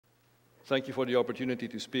Thank you for the opportunity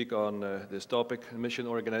to speak on this topic, mission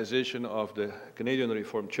organization of the Canadian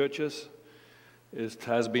Reformed Churches. It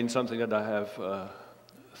has been something that I have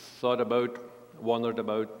thought about, wondered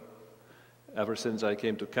about, ever since I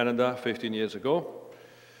came to Canada 15 years ago.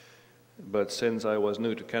 But since I was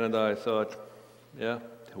new to Canada, I thought, yeah,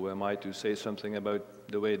 who am I to say something about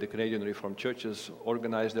the way the Canadian Reformed Churches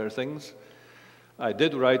organize their things? I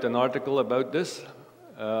did write an article about this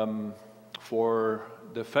for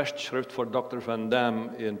the Festschrift for Dr. Van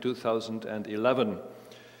Dam in 2011,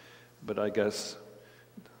 but I guess,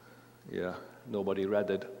 yeah, nobody read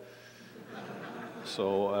it.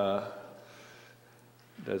 So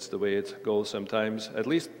that's the way it goes sometimes. At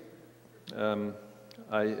least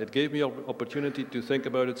it gave me an opportunity to think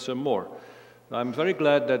about it some more. I'm very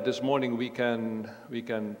glad that this morning we can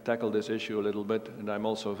tackle this issue a little bit, and I'm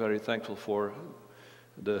also very thankful for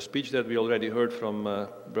the speech that we already heard from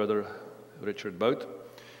Brother Richard Bout.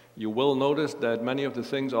 You will notice that many of the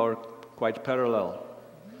things are quite parallel.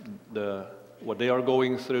 What they are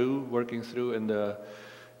going through, working through in the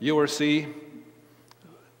URC,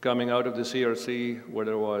 coming out of the CRC, where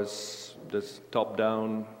there was this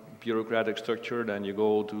top-down bureaucratic structure, then you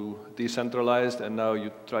go to decentralized, and now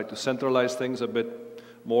you try to centralize things a bit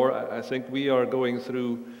more. I think we are going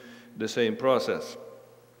through the same process.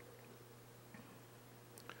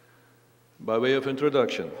 By way of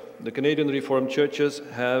introduction, the Canadian Reformed Churches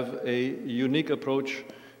have a unique approach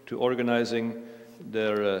to organizing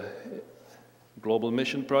their global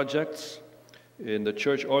mission projects. In the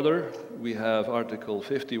church order, we have Article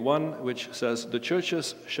 51, which says, "The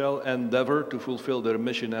churches shall endeavor to fulfill their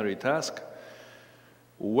missionary task.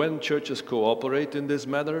 When churches cooperate in this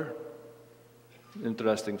matter,"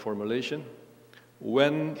 interesting formulation,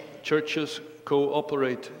 "when churches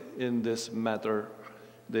cooperate in this matter,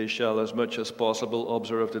 they shall as much as possible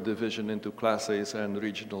observe the division into classes and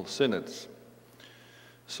regional synods."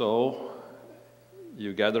 So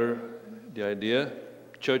you gather the idea.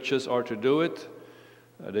 Churches are to do it.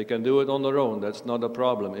 They can do it on their own. That's not a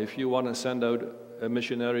problem. If you want to send out a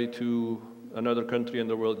missionary to another country in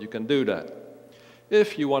the world, you can do that.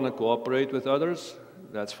 If you want to cooperate with others,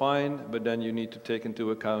 that's fine, but then you need to take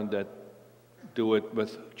into account that do it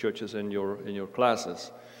with churches in your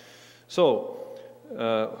classes. So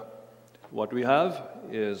what we have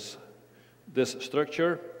is this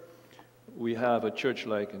structure. We have a church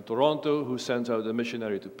like in Toronto who sends out a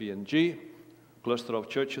missionary to PNG. Cluster of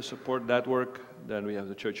churches support that work. Then we have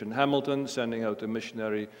the church in Hamilton sending out a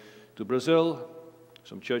missionary to Brazil.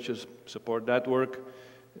 Some churches support that work.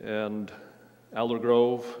 And Elder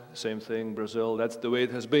Grove, same thing, Brazil. That's the way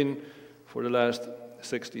it has been for the last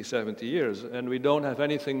 60, 70 years. And we don't have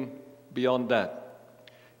anything beyond that.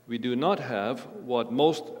 We do not have what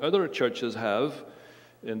most other churches have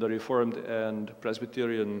in the Reformed and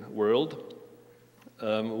Presbyterian world,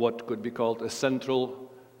 what could be called a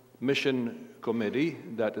central mission committee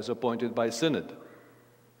that is appointed by synod.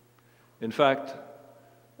 In fact,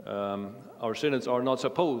 our synods are not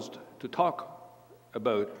supposed to talk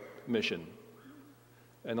about mission.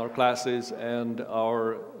 And our classes and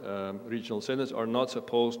our regional synods are not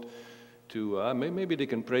supposed to, maybe they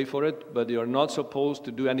can pray for it, but they are not supposed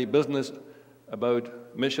to do any business about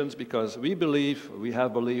missions, because we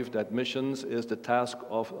have believed that missions is the task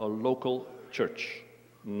of a local church,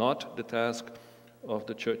 not the task of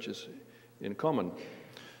the churches in common.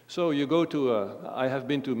 So you go to, I have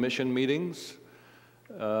been to mission meetings,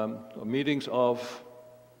 meetings of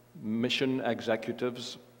mission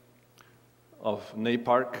executives of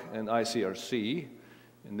NAPARC and ICRC,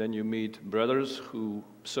 and then you meet brothers who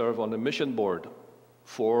serve on the mission board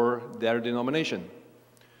for their denomination.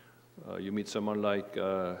 You meet someone like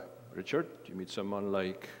Richard, you meet someone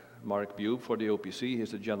like Mark Bube for the OPC,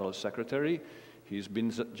 he's the General Secretary. He's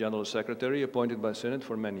been General Secretary appointed by Synod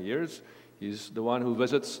for many years. He's the one who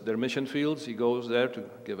visits their mission fields. He goes there to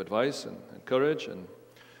give advice and encourage, and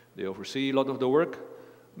they oversee a lot of the work.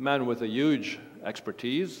 Man with a huge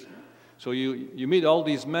expertise. So you meet all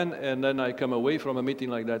these men, and then I come away from a meeting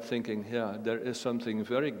like that thinking, yeah, there is something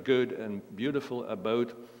very good and beautiful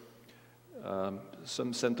about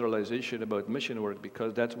some centralization about mission work,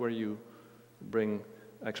 because that's where you bring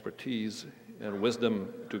expertise and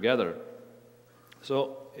wisdom together.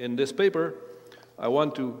 So in this paper, I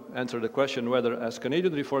want to answer the question whether, as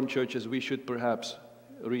Canadian Reformed Churches, we should perhaps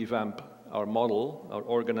revamp our model, our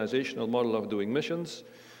organizational model of doing missions.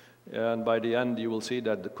 And by the end, you will see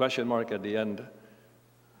that the question mark at the end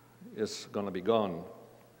is going to be gone.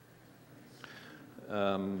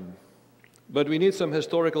 But we need some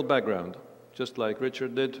historical background, just like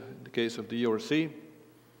Richard did in the case of the URC.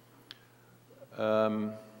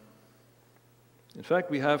 In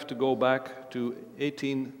fact, we have to go back to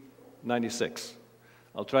 1896.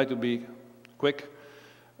 I'll try to be quick.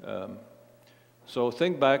 So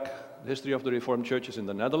think back, the history of the Reformed churches in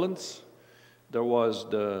the Netherlands. There was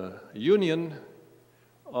the union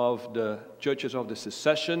of the churches of the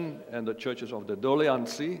Secession and the churches of the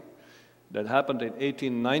Doleantie that happened in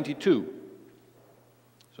 1892.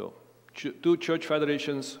 So two church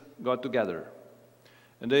federations got together,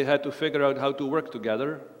 and they had to figure out how to work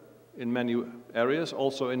together in many areas,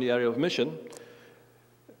 also in the area of mission.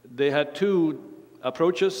 They had two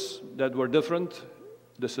approaches that were different.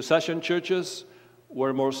 The Secession churches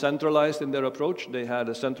were more centralized in their approach. They had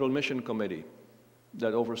a central mission committee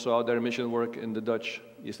that oversaw their mission work in the Dutch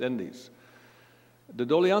East Indies. The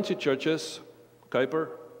Doleantie churches, Kuyper,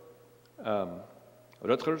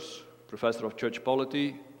 Rutgers, professor of church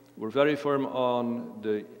polity, were very firm on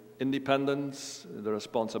the independence, the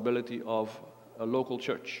responsibility of a local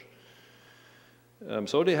church.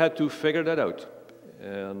 So they had to figure that out.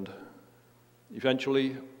 And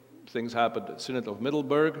eventually, things happened. The Synod of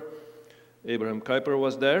Middelburg, Abraham Kuyper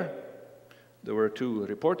was there. There were two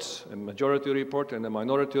reports, a majority report and a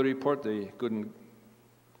minority report. They couldn't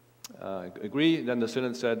agree. Then the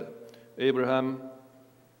Synod said, Abraham,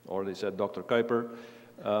 or they said, Dr. Kuyper,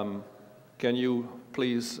 can you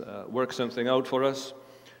please work something out for us?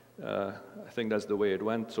 I think that's the way it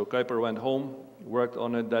went. So Kuyper went home, worked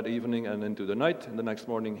on it that evening and into the night. And the next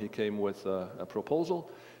morning he came with a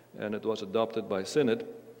proposal, and it was adopted by Synod,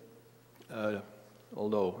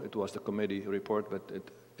 although it was the committee report, but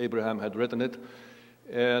Abraham had written it.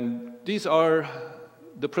 And these are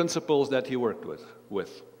the principles that he worked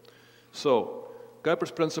with. So,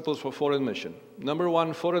 Kuyper's principles for foreign mission. Number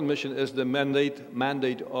one, foreign mission is the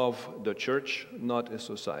mandate of the church, not a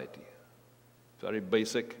society. Very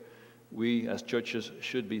basic. We as churches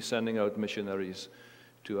should be sending out missionaries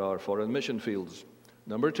to our foreign mission fields.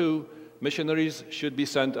 Number two, missionaries should be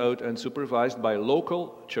sent out and supervised by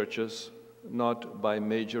local churches, not by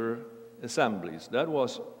major assemblies. That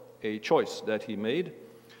was a choice that he made,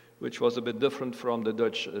 which was a bit different from the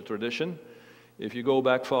Dutch tradition. If you go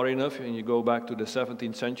back far enough and you go back to the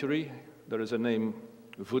 17th century, there is a name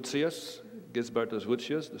Voetius, Gisbertus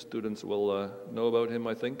Voetius. The students will know about him,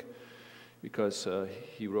 I think, because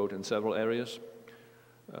he wrote in several areas.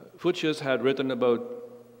 Voetius had written about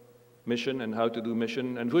mission and how to do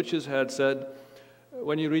mission, and Voetius had said,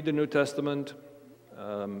 when you read the New Testament,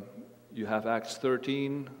 you have Acts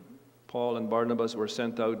 13, Paul and Barnabas were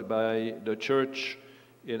sent out by the church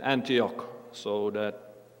in Antioch, so that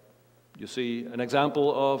you see an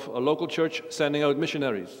example of a local church sending out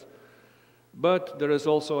missionaries. But there is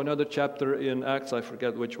also another chapter in Acts, I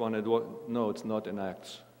forget which one it was. No, it's not in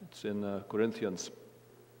Acts. It's in Corinthians,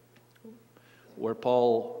 where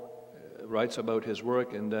Paul writes about his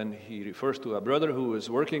work, and then he refers to a brother who is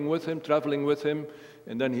working with him, traveling with him,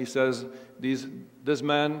 and then he says, this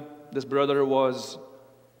brother was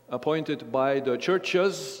appointed by the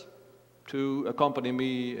churches to accompany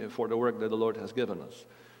me for the work that the Lord has given us.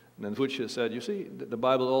 And then Voetius said, you see, the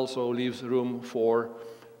Bible also leaves room for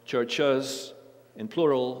churches, in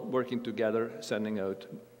plural, working together, sending out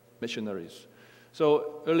missionaries.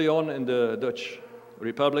 So early on in the Dutch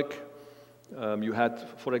Republic, you had,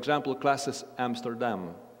 for example, Classes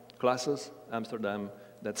Amsterdam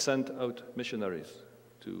that sent out missionaries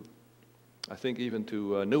to, I think even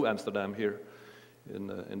to New Amsterdam here in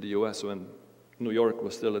the US, when New York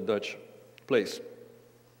was still a Dutch place.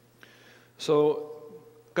 So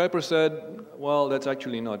Kuyper said, well, that's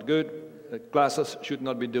actually not good. Classes should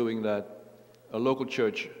not be doing that. A local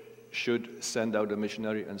church should send out a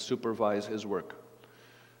missionary and supervise his work.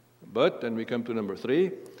 But then we come to number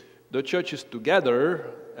three. The churches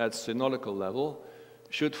together at synodical level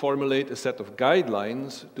should formulate a set of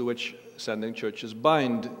guidelines to which sending churches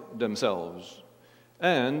bind themselves.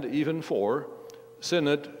 And even four,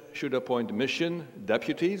 Synod should appoint mission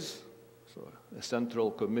deputies, so a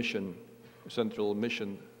central mission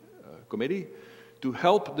committee, to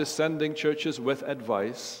help the sending churches with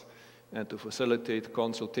advice and to facilitate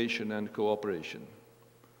consultation and cooperation.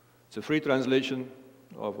 It's a free translation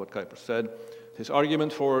of what Kuyper said. His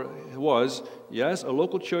argument was, yes, a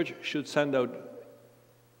local church should send out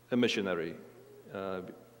a missionary.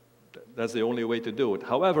 That's the only way to do it.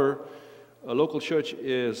 However, a local church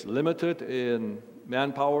is limited in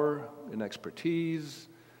manpower, in expertise.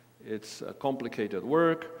 It's a complicated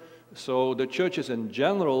work. So the churches in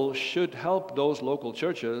general should help those local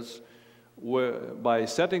churches by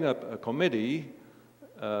setting up a committee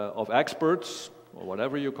of experts, or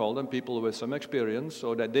whatever you call them, people with some experience,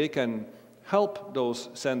 so that they can help those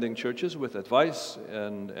sending churches with advice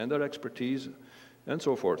and their expertise and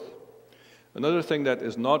so forth. Another thing that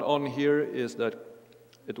is not on here is that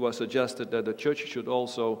it was suggested that the church should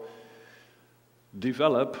also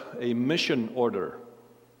develop a mission order.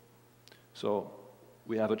 So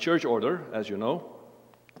we have a church order, as you know,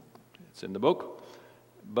 it's in the book,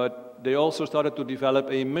 but they also started to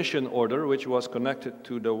develop a mission order, which was connected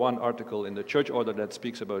to the one article in the church order that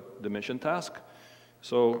speaks about the mission task.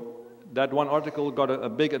 So that one article got a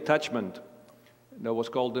big attachment that was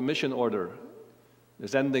called the mission order, the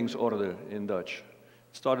zendingsorde in Dutch.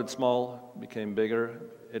 It started small, became bigger.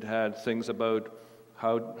 It had things about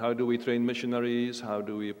how do we train missionaries, how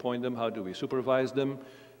do we appoint them, how do we supervise them,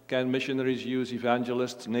 can missionaries use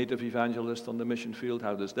evangelists, native evangelists on the mission field,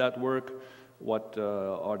 how does that work, what's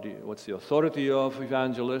the authority of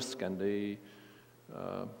evangelists, can they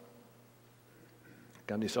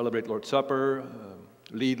celebrate Lord's Supper,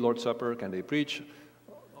 lead Lord's Supper, can they preach,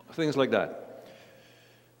 things like that.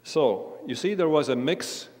 So, you see, there was a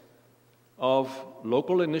mix of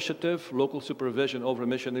local initiative, local supervision over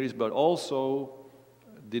missionaries, but also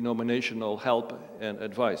denominational help and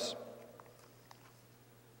advice.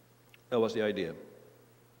 That was the idea.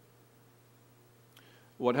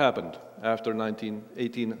 What happened after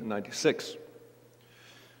 1896?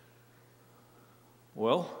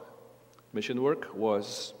 Well, mission work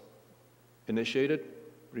was initiated,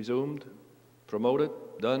 resumed, promoted,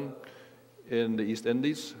 done in the East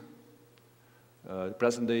Indies,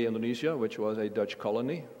 present-day Indonesia, which was a Dutch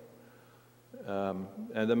colony.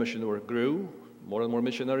 And the mission work grew, more and more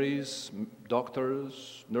missionaries,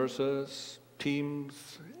 doctors, nurses,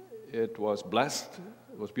 teams. It was blessed,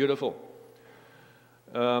 it was beautiful.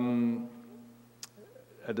 At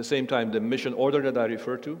the same time, the mission order that I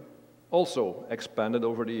referred to also expanded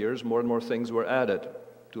over the years. More and more things were added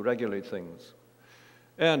to regulate things.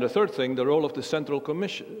 And the third thing, the role of the Central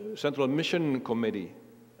Mission Committee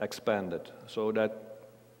expanded. So that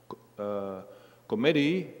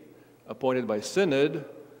committee appointed by Synod,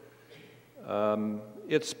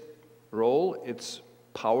 its role, its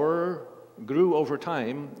power grew over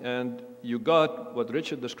time, and you got what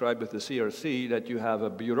Richard described with the CRC, that you have a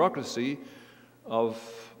bureaucracy of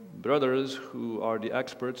brothers who are the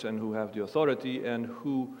experts and who have the authority and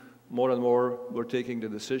who more and more were taking the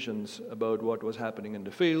decisions about what was happening in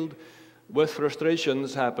the field, with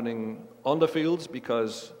frustrations happening on the fields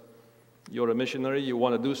because you're a missionary, you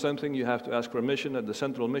want to do something, you have to ask permission at the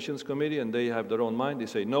Central Missions Committee, and they have their own mind, they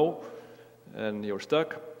say no, and you're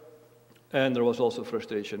stuck. And there was also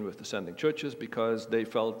frustration with the sending churches because they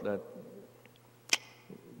felt that,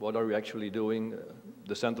 what are we actually doing?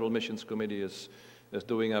 The Central Missions Committee is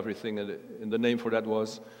doing everything, and the name for that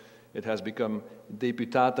was, it has become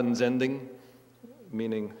Deputatenzending,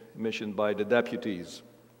 meaning mission by the deputies,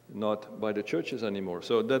 not by the churches anymore.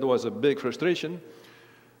 So that was a big frustration.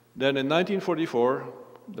 Then in 1944,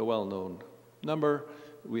 the well-known number,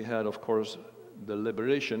 we had, of course, the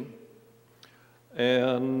liberation.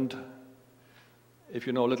 And if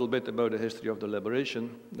you know a little bit about the history of the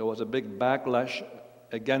liberation, there was a big backlash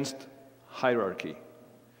against hierarchy.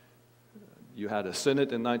 You had a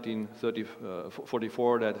synod in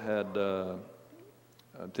 1944 that had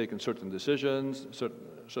taken certain decisions,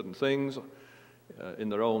 certain things in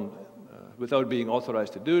their own, without being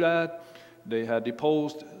authorized to do that. They had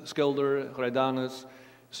deposed Schilder, Greidanus.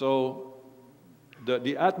 So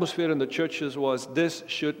the atmosphere in the churches was, this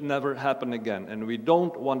should never happen again. And we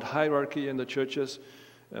don't want hierarchy in the churches.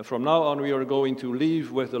 From now on, we are going to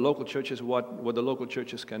leave with the local churches what the local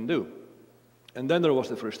churches can do. And then there was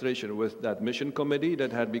the frustration with that mission committee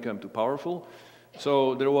that had become too powerful.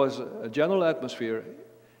 So there was a general atmosphere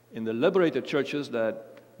in the liberated churches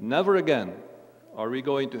that never again are we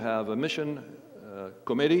going to have a mission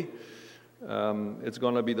committee. It's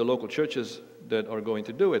going to be the local churches that are going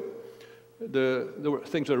to do it. There were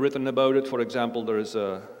things were written about it. For example, there is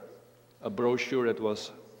a brochure that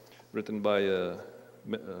was written by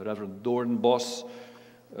Reverend Doornbos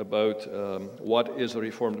about what is a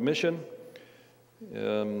Reformed mission.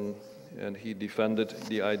 And he defended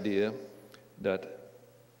the idea that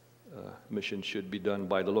mission should be done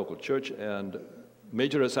by the local church, and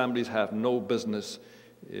major assemblies have no business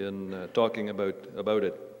in talking about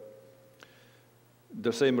it.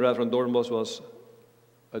 The same Reverend Doornbos was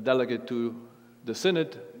a delegate to the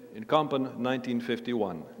Synod in Kampen,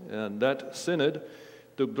 1951, and that Synod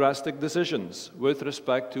took drastic decisions with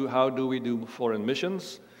respect to how do we do foreign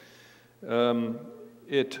missions.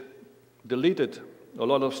 It deleted a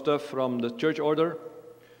lot of stuff from the church order.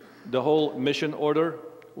 The whole mission order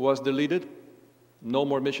was deleted. No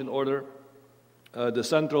more mission order. The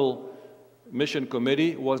Central Mission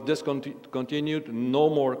Committee was discontinued. No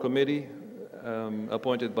more committee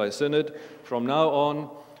appointed by Synod. From now on,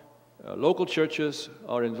 Local churches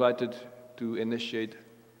are invited to initiate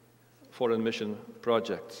foreign mission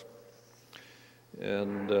projects.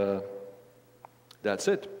 And that's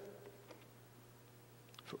it.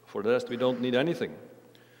 For the rest, we don't need anything.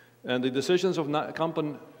 And the decisions of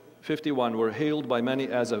Kampen 51 were hailed by many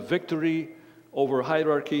as a victory over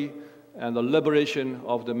hierarchy and the liberation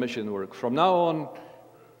of the mission work. From now on,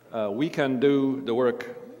 we can do the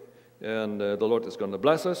work, and the Lord is going to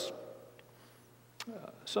bless us.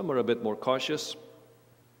 Some are a bit more cautious.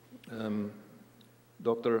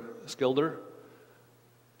 Dr. Skilder,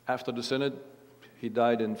 after the Synod, he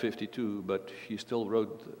died in '52, but he still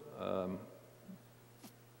wrote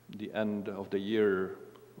the end of the year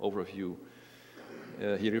overview.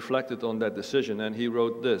 He reflected on that decision, and he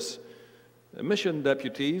wrote this: mission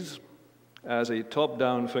deputies, as a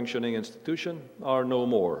top-down functioning institution, are no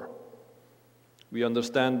more. We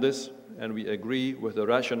understand this, and we agree with the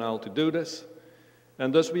rationale to do this,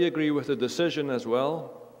 and thus we agree with the decision as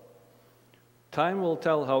well. Time will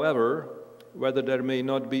tell, however, whether there may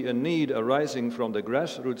not be a need arising from the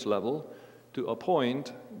grassroots level to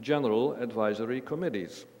appoint general advisory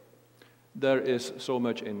committees. There is so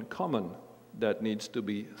much in common that needs to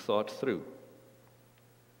be thought through.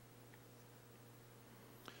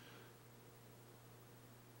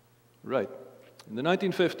 Right. In the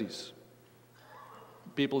 1950s,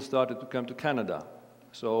 people started to come to Canada.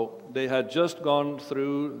 So they had just gone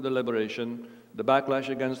through the liberation, the backlash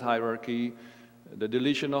against hierarchy, the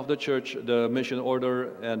deletion of the church, the mission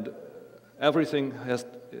order, and everything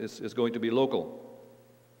is going to be local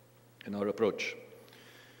in our approach.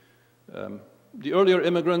 The earlier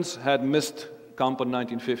immigrants had missed Kampen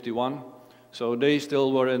 1951, so they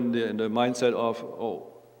still were in the mindset of, oh,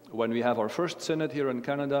 when we have our first synod here in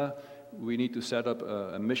Canada, we need to set up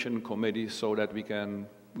a mission committee so that we can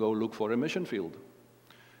go look for a mission field.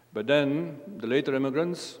 But then the later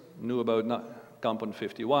immigrants knew about Kampen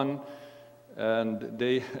 51, and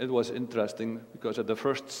it was interesting because at the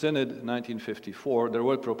first synod, 1954, there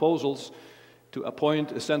were proposals to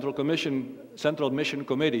appoint a central mission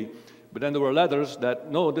committee, but then there were letters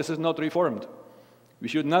that, no, this is not reformed. We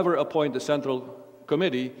should never appoint a central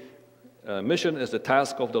committee. Mission is the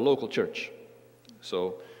task of the local church.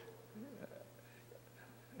 So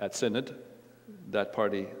at synod, that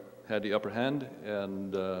party had the upper hand,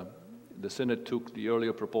 and the synod took the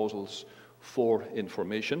earlier proposals for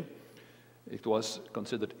information. It was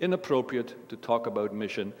considered inappropriate to talk about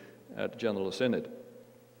mission at General Synod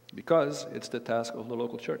because it's the task of the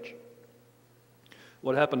local church.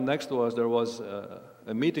 What happened next was there was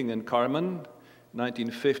a meeting in Carmen,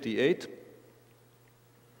 1958.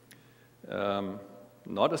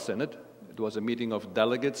 Not a synod, it was a meeting of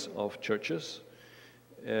delegates of churches.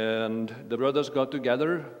 And the brothers got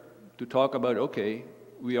together to talk about, okay,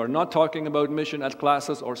 we are not talking about mission at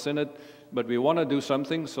classes or synod, but we want to do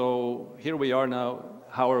something, so here we are now,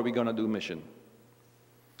 how are we going to do mission?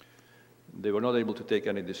 They were not able to take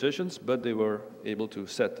any decisions, but they were able to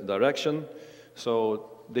set direction.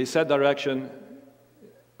 So they set direction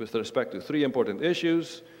with respect to three important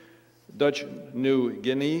issues: Dutch New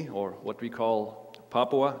Guinea, or what we call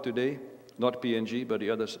Papua today, not PNG, but the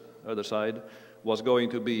other side, was going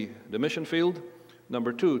to be the mission field.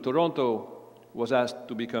 Number two, Toronto was asked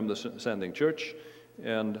to become the sending church,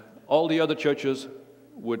 and all the other churches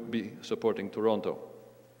would be supporting Toronto.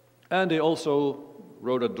 And they also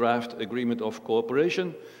wrote a draft agreement of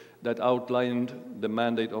cooperation that outlined the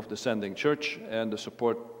mandate of the sending church and the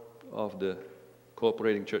support of the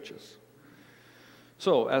cooperating churches.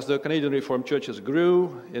 So, as the Canadian Reformed churches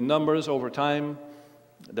grew in numbers over time,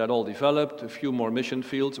 that all developed, a few more mission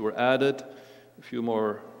fields were added, a few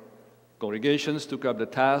more congregations took up the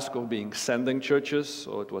task of being sending churches.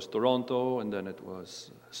 So it was Toronto, and then it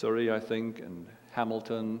was Surrey, I think, and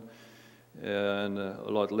Hamilton, and a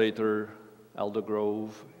lot later,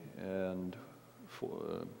 Aldergrove, and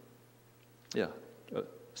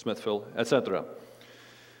Smithville, etc.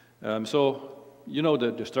 So you know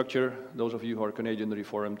the structure. Those of you who are Canadian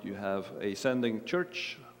Reformed, you have a sending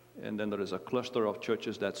church, and then there is a cluster of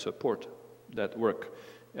churches that support that work.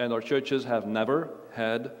 And our churches have never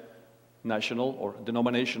had national or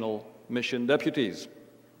denominational mission deputies.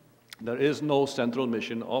 There is no central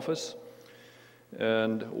mission office.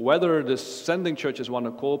 And whether the sending churches want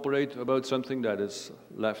to cooperate about something, that is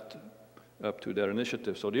left up to their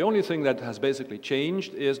initiative. So the only thing that has basically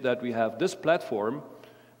changed is that we have this platform,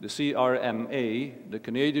 the CRMA, the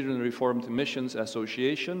Canadian Reformed Missions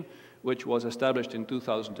Association, which was established in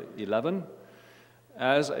 2011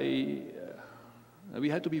 as we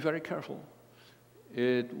had to be very careful.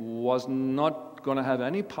 It was not going to have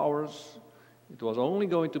any powers. It was only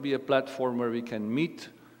going to be a platform where we can meet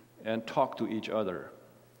and talk to each other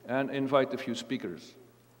and invite a few speakers.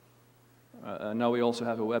 And now we also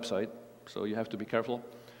have a website, so you have to be careful.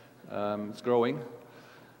 It's growing.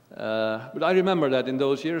 But I remember that in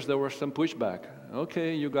those years there was some pushback.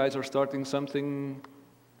 Okay, you guys are starting something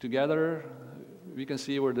together. We can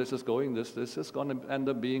see where this is going. This is going to end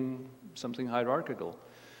up being something hierarchical.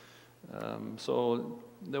 So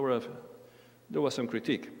there was some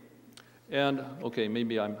critique. And okay,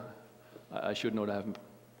 maybe I should not have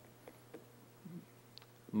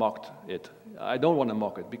mocked it. I don't want to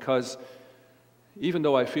mock it, because even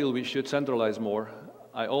though I feel we should centralize more,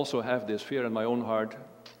 I also have this fear in my own heart.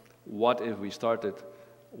 What if we started?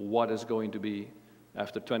 What is going to be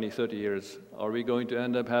after 20, 30 years? Are we going to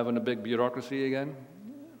end up having a big bureaucracy again?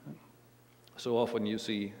 So often you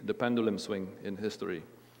see the pendulum swing in history.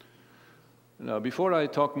 Now, before I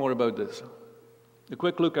talk more about this, a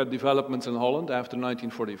quick look at developments in Holland after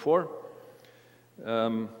 1944.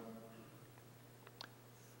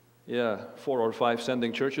 4 or 5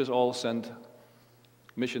 sending churches all sent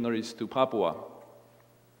missionaries to Papua.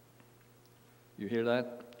 You hear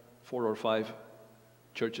that? 4 or 5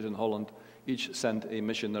 churches in Holland each sent a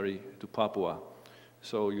missionary to Papua.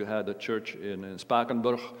 So you had a church in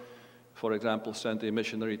Spakenburg, for example, sent a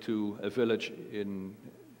missionary to a village in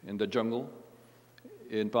the jungle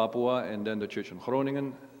in Papua, and then the church in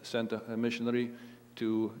Groningen sent a missionary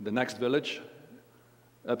to the next village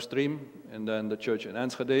upstream, and then the church in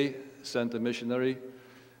Enschede sent a missionary.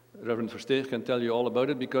 Reverend Versteeg can tell you all about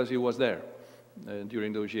it because he was there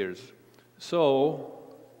during those years. So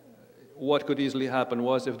what could easily happen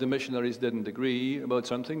was, if the missionaries didn't agree about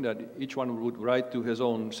something, that each one would write to his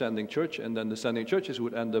own sending church, and then the sending churches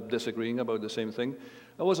would end up disagreeing about the same thing.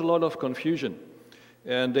 There was a lot of confusion.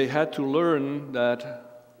 And they had to learn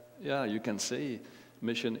that, yeah, you can say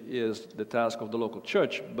mission is the task of the local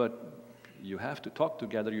church, but you have to talk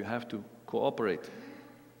together, you have to cooperate.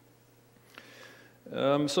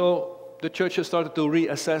 So the churches started to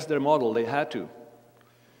reassess their model. They had to.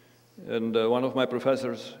 And one of my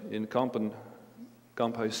professors in Kampen,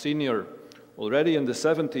 Kamphuis Senior, already in the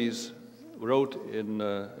 70s, wrote in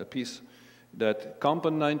a piece that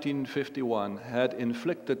Kampen 1951 had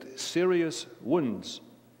inflicted serious wounds.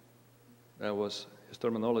 That was his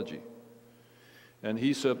terminology. And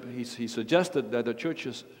he suggested that the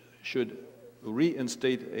churches should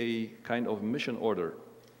reinstate a kind of mission order.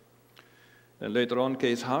 And later on,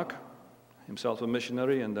 Kees Haak, himself a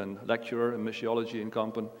missionary and then lecturer in missiology in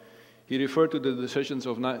Kampen, he referred to the decisions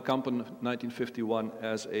of Kampen 1951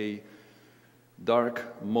 as a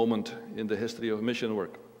dark moment in the history of mission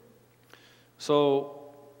work.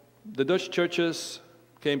 So the Dutch churches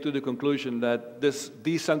came to the conclusion that this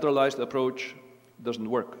decentralized approach doesn't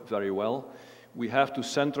work very well. We have to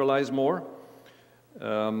centralize more.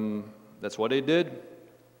 That's what they did.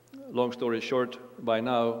 Long story short, by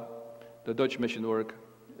now, the Dutch mission work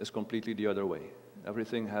is completely the other way.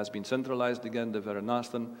 Everything has been centralized again, the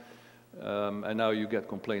Verenasten, and now you get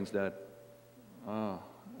complaints that,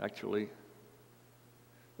 actually,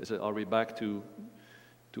 are we back to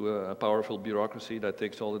a powerful bureaucracy that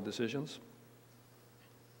takes all the decisions?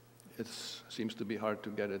 It seems to be hard to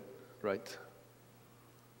get it right.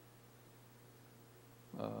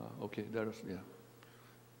 Okay, there's,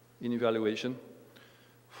 in evaluation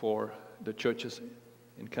for the churches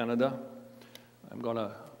in Canada, I'm going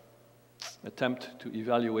to attempt to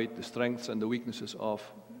evaluate the strengths and the weaknesses of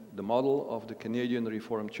the model of the Canadian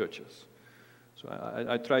Reformed churches. So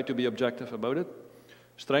I try to be objective about it.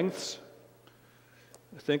 Strengths,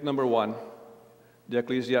 I think number one, the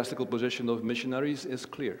ecclesiastical position of missionaries is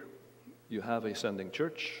clear. You have a sending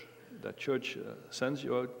church. That church sends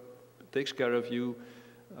you out, takes care of you.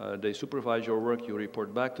 They supervise your work. You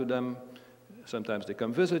report back to them. Sometimes they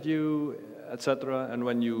come visit you, etc. And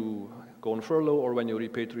when you go on furlough or when you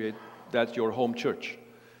repatriate, that's your home church.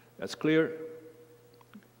 That's clear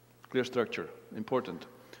structure, important.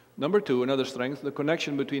 Number two, another strength, the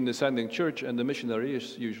connection between the sending church and the missionary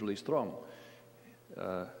is usually strong.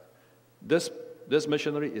 This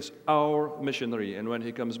missionary is our missionary, and when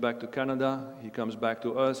he comes back to Canada, he comes back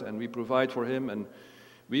to us, and we provide for him, and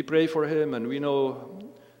we pray for him, and we know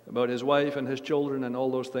about his wife and his children and all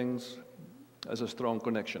those things as a strong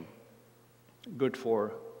connection. Good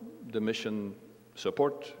for the mission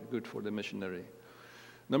support, good for the missionary.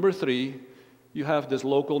 Number three, you have this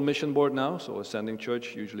local mission board now, so a sending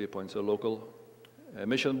church usually appoints a local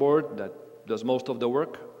mission board that does most of the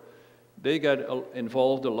work. They get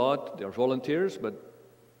involved a lot, they're volunteers, but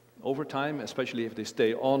over time, especially if they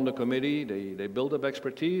stay on the committee, they build up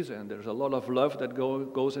expertise, and there's a lot of love that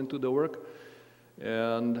goes into the work,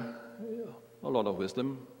 and a lot of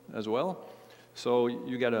wisdom as well. So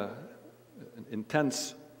you get an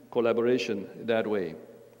intense collaboration that way.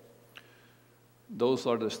 Those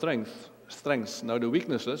are the strengths. Now the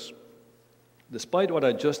weaknesses, despite what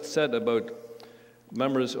I just said about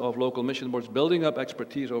members of local mission boards building up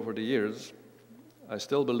expertise over the years, I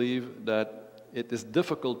still believe that it is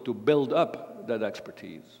difficult to build up that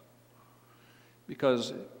expertise,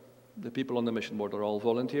 because the people on the mission board are all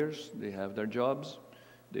volunteers. They have their jobs.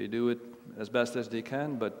 They do it as best as they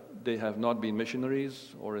can, but they have not been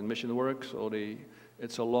missionaries or in mission work, so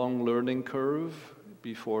it's a long learning curve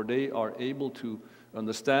before they are able to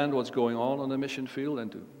understand what's going on the mission field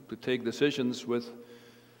and to take decisions with.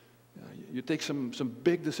 You take some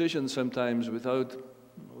big decisions sometimes without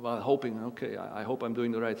hoping, okay, I hope I'm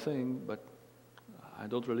doing the right thing, but I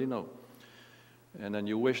don't really know. And then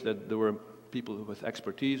you wish that there were people with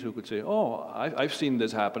expertise who could say, oh, I've seen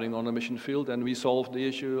this happening on a mission field and we solved the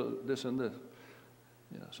issue, this and this.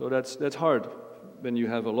 Yeah, so that's hard when you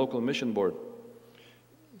have a local mission board.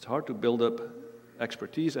 It's hard to build up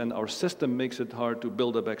expertise, and our system makes it hard to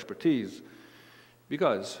build up expertise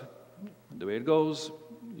because the way it goes,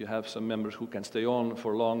 you have some members who can stay on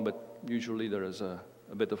for long, but usually there is a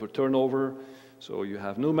bit of a turnover. So you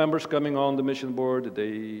have new members coming on the mission board,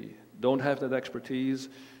 they don't have that expertise,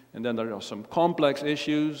 and then there are some complex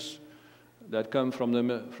issues that come from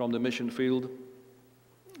the mission field,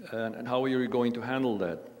 and how are you going to handle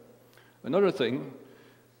that? Another thing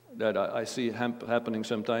that I see happening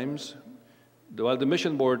sometimes, while the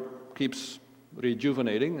mission board keeps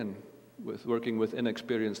rejuvenating and working with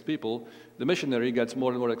inexperienced people, the missionary gets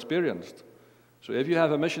more and more experienced. So if you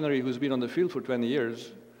have a missionary who's been on the field for 20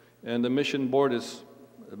 years, and the mission board is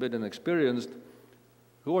a bit inexperienced,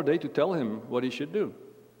 who are they to tell him what he should do?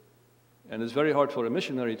 And it's very hard for a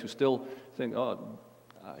missionary to still think, oh,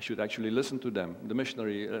 I should actually listen to them. The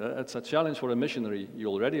missionary, it's a challenge for a missionary. You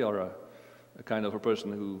already are a kind of a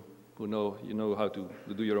person who know how to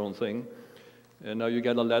do your own thing. And now you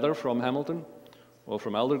get a letter from Hamilton or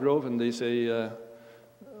from Aldergrove, and they say,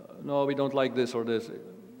 no, we don't like this or this,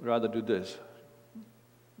 rather do this.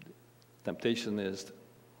 Temptation is,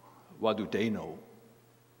 what do they know?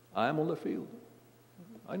 I am on the field.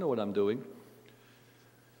 I know what I'm doing.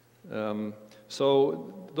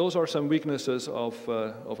 So those are some weaknesses of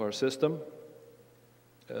our system.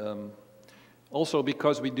 Also,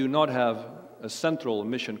 because we do not have a central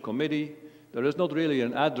mission committee, there is not really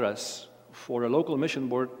an address for a local mission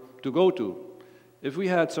board to go to. If we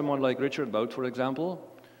had someone like Richard Bout, for example,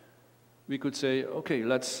 we could say, okay,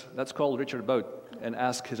 let's call Richard Bout and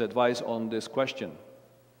ask his advice on this question.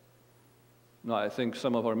 Now, I think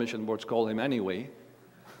some of our mission boards call him anyway,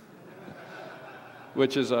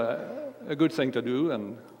 which is a good thing to do,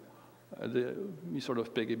 and we sort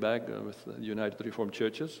of piggyback with the United Reformed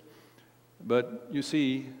Churches. But you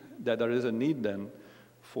see that there is a need then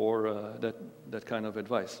for that kind of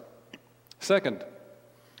advice. Second,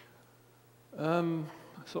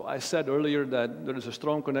 so I said earlier that there is a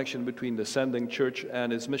strong connection between the sending church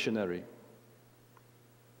and its missionary.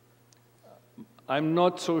 I'm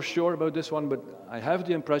not so sure about this one, but I have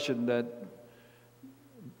the impression that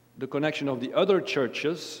the connection of the other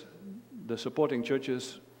churches, the supporting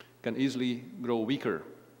churches, can easily grow weaker.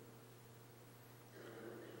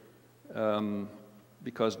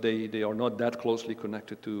 Because they are not that closely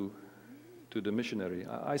connected to the missionary.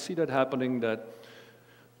 I see that happening that,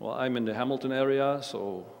 well, I'm in the Hamilton area,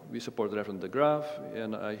 so we support Reverend de Graaf,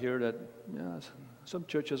 and I hear that some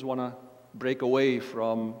churches want to break away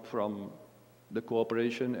from the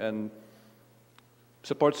cooperation and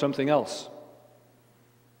support something else.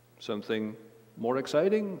 Something more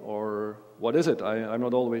exciting, or what is it? I'm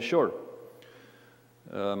not always sure.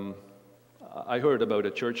 I heard about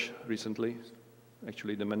a church recently.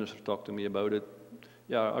 Actually, the minister talked to me about it.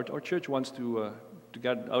 Yeah, our church wants to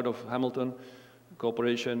get out of Hamilton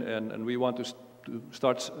cooperation, and we want to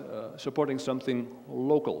start supporting something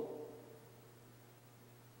local.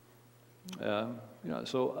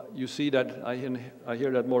 So you see that I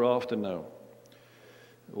hear that more often now.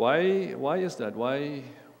 Why is that? Why?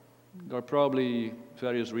 There are probably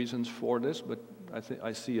various reasons for this, but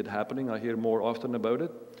I see it happening. I hear more often about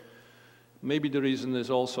it. Maybe the reason is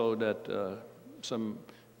also that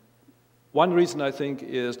one reason I think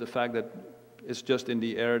is the fact that it's just in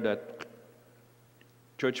the air that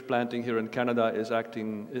church planting here in Canada is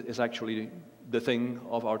actually the thing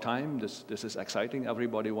of our time. This is exciting.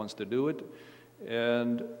 Everybody wants to do it.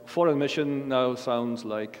 And foreign mission now sounds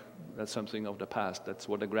like that's something of the past. That's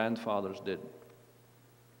what the grandfathers did.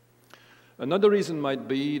 Another reason might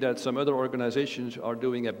be that some other organizations are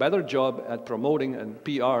doing a better job at promoting and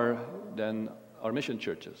PR than our mission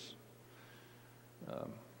churches.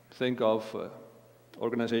 think of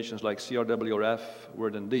organizations like CRWRF,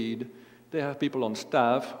 Word and Deed. They have people on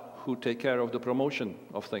staff who take care of the promotion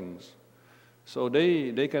of things. So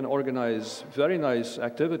they can organize very nice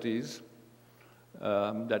activities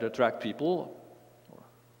that attract people.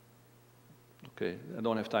 Okay, I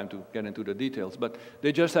don't have time to get into the details, but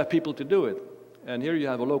they just have people to do it. And here you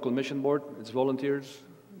have a local mission board, it's volunteers.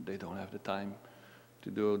 They don't have the time to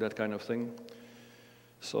do that kind of thing.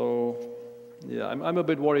 So, yeah, I'm a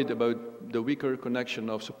bit worried about the weaker connection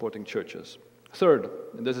of supporting churches. Third,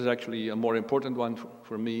 and this is actually a more important one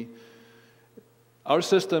for me, our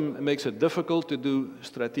system makes it difficult to do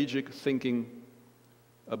strategic thinking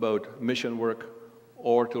about mission work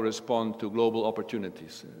or to respond to global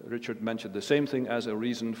opportunities. Richard mentioned the same thing as a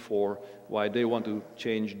reason for why they want to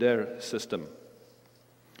change their system.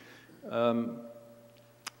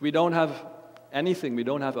 We don't have anything, we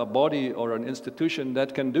don't have a body or an institution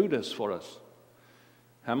that can do this for us.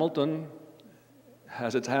 Hamilton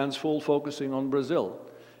has its hands full focusing on Brazil.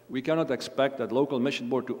 We cannot expect that local mission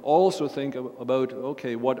board to also think about,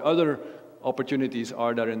 okay, what other opportunities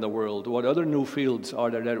are there in the world? What other new fields are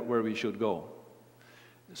there where we should go?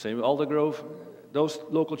 Same with Aldergrove. Those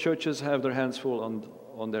local churches have their hands full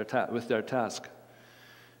with their task.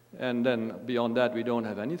 And then beyond that, we don't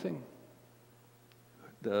have anything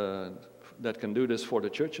that can do this for the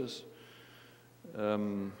churches.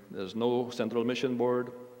 There's no central mission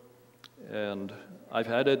board. And I've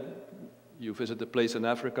had it. You visit a place in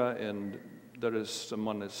Africa, and there is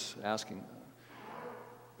someone is asking,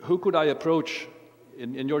 who could I approach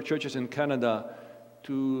in your churches in Canada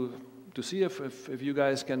to see if you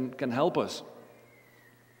guys can help us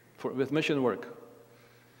with mission work?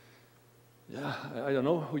 Yeah, I don't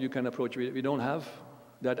know who you can approach. We don't have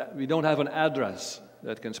that. We don't have an address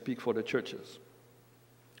that can speak for the churches.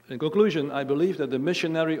 In conclusion, I believe that the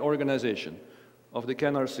missionary organization of the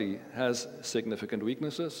CanRC has significant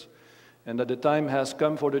weaknesses, and that the time has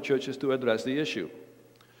come for the churches to address the issue.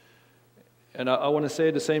 And I want to say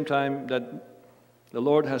at the same time that the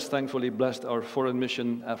Lord has thankfully blessed our foreign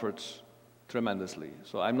mission efforts tremendously.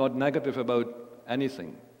 So I'm not negative about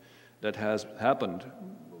anything that has happened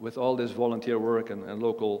with all this volunteer work and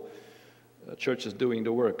local churches doing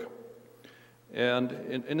the work. And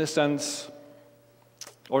in a sense,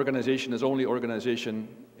 organization is only organization.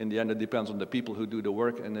 In the end, it depends on the people who do the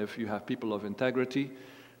work, and if you have people of integrity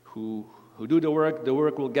who do the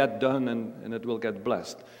work will get done and it will get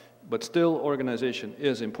blessed. But still, organization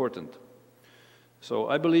is important. So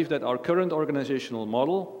I believe that our current organizational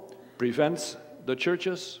model prevents the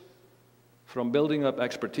churches from building up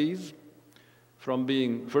expertise, from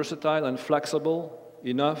being versatile and flexible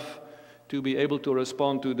enough to be able to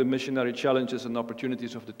respond to the missionary challenges and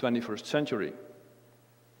opportunities of the 21st century.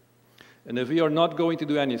 And if we are not going to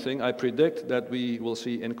do anything, I predict that we will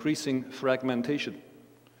see increasing fragmentation.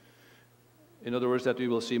 In other words, that we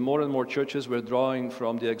will see more and more churches withdrawing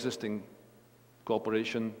from the existing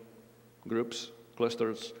cooperation groups,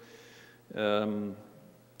 clusters.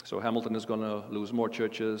 So Hamilton is going to lose more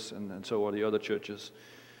churches, and so are the other churches,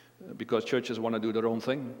 because churches want to do their own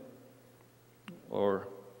thing, or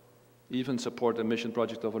even support a mission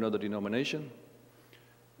project of another denomination.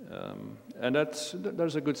 And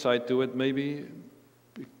there's a good side to it, maybe,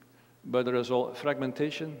 but there is all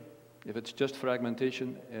fragmentation. If it's just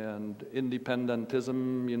fragmentation and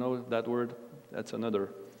independentism, you know that word, that's another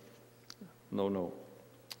no.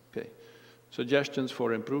 Okay. Suggestions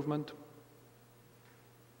for improvement?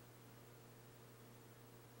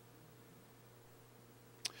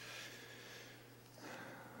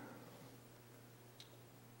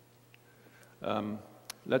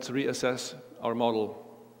 Let's reassess our model.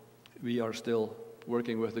 We are still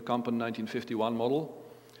working with the Kampen 1951 model.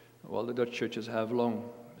 Well, the Dutch churches have long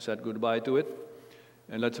said goodbye to it.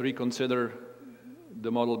 And let's reconsider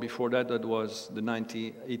the model before that. That was the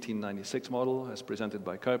 1896 model, as presented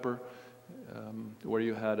by Kuiper, where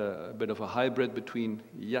you had a bit of a hybrid between,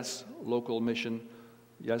 yes, local mission,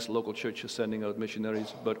 yes, local churches sending out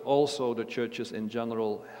missionaries, but also the churches in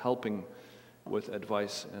general helping with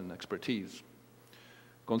advice and expertise.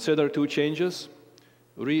 Consider two changes.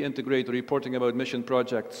 Reintegrate reporting about mission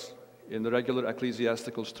projects in the regular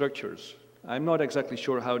ecclesiastical structures. I'm not exactly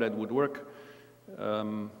sure how that would work.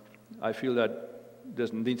 I feel that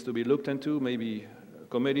this needs to be looked into, maybe a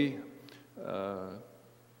committee,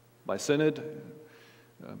 by synod.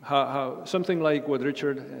 Something like what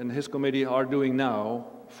Richard and his committee are doing now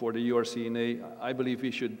for the URCNA, I believe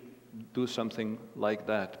we should do something like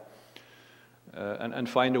that. And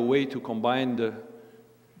find a way to combine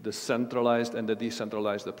the centralized and the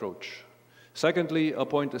decentralized approach. Secondly,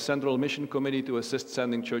 appoint a central mission committee to assist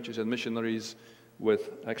sending churches and missionaries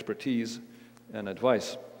with expertise and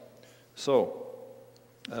advice. So,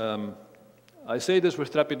 I say this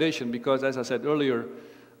with trepidation because, as I said earlier,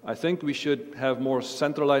 I think we should have more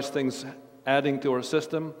centralized things adding to our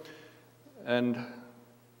system, and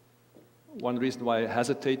one reason why I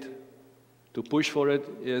hesitate to push for it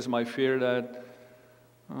is my fear that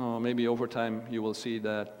maybe over time you will see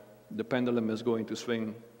that the pendulum is going to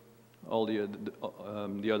swing all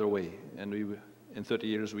the other way, and in 30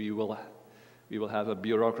 years we will have a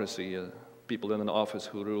bureaucracy, people in an office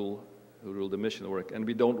who rule the mission work, and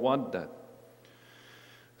we don't want that.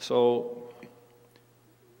 So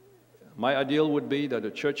my ideal would be that the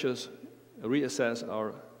churches reassess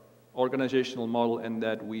our organizational model and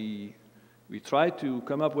that we try to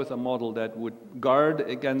come up with a model that would guard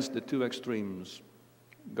against the two extremes,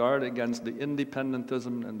 guard against the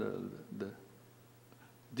independentism and the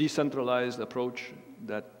decentralized approach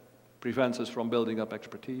that prevents us from building up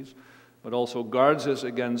expertise, but also guards us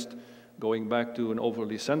against going back to an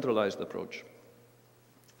overly centralized approach.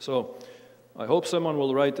 So I hope someone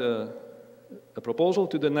will write a proposal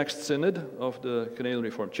to the next synod of the Canadian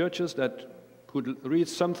Reformed Churches that could read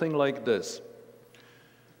something like this.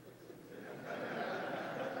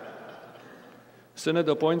 Synod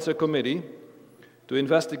appoints a committee to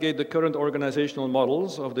investigate the current organizational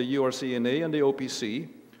models of the URCNA and the OPC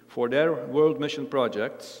for their world mission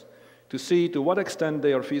projects, to see to what extent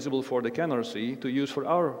they are feasible for the CanRC to use for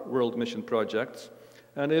our world mission projects,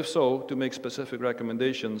 and if so, to make specific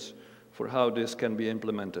recommendations for how this can be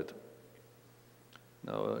implemented.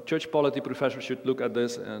 Now, a church polity professor should look at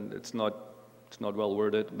this, and it's not well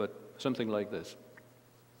worded, but something like this.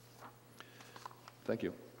 Thank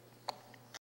you.